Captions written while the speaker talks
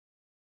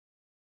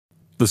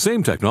The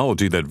same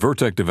technology that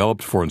Virtek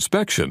developed for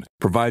inspection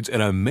provides an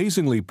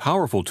amazingly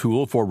powerful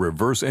tool for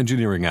reverse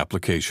engineering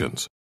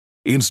applications.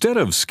 Instead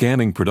of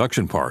scanning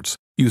production parts,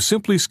 you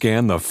simply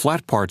scan the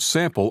flat part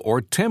sample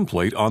or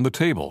template on the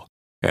table,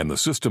 and the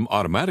system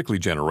automatically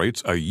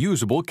generates a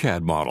usable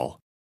CAD model.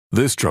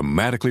 This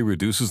dramatically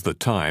reduces the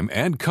time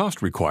and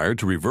cost required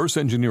to reverse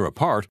engineer a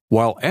part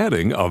while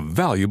adding a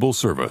valuable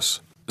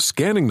service.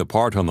 Scanning the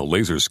part on the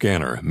laser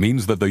scanner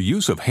means that the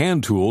use of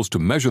hand tools to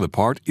measure the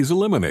part is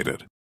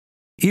eliminated.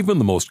 Even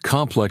the most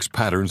complex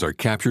patterns are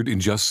captured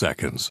in just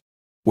seconds.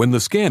 When the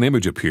scan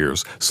image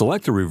appears,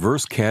 select the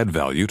reverse CAD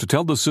value to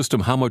tell the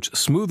system how much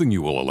smoothing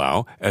you will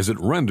allow as it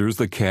renders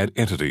the CAD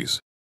entities.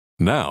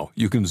 Now,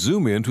 you can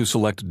zoom in to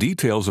select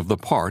details of the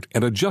part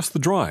and adjust the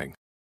drawing.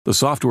 The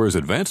software is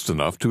advanced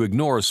enough to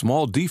ignore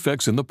small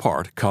defects in the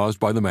part caused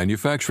by the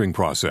manufacturing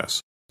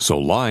process, so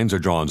lines are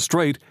drawn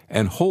straight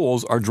and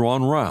holes are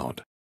drawn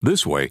round.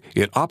 This way,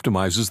 it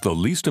optimizes the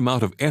least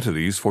amount of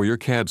entities for your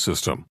CAD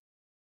system.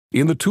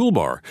 In the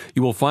toolbar,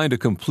 you will find a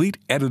complete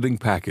editing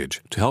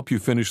package to help you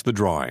finish the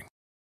drawing.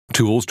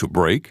 Tools to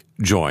break,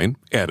 join,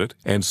 edit,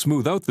 and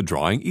smooth out the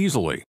drawing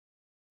easily.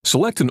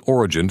 Select an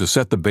origin to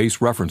set the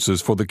base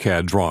references for the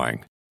CAD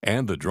drawing,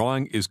 and the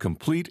drawing is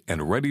complete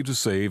and ready to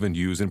save and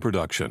use in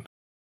production.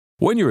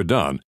 When you're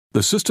done,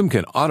 the system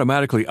can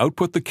automatically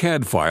output the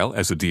CAD file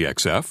as a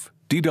DXF,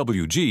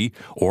 DWG,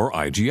 or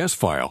IGS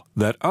file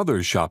that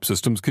other shop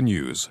systems can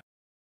use.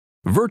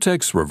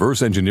 Virtek's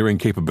reverse engineering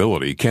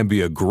capability can be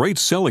a great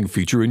selling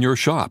feature in your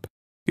shop.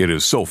 It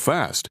is so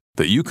fast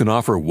that you can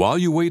offer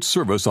while-you-wait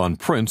service on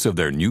prints of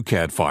their new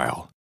CAD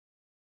file.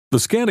 The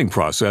scanning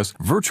process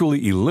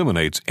virtually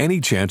eliminates any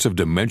chance of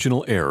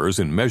dimensional errors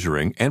in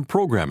measuring and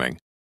programming,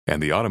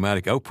 and the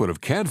automatic output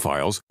of CAD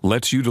files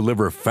lets you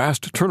deliver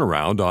fast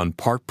turnaround on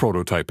part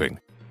prototyping,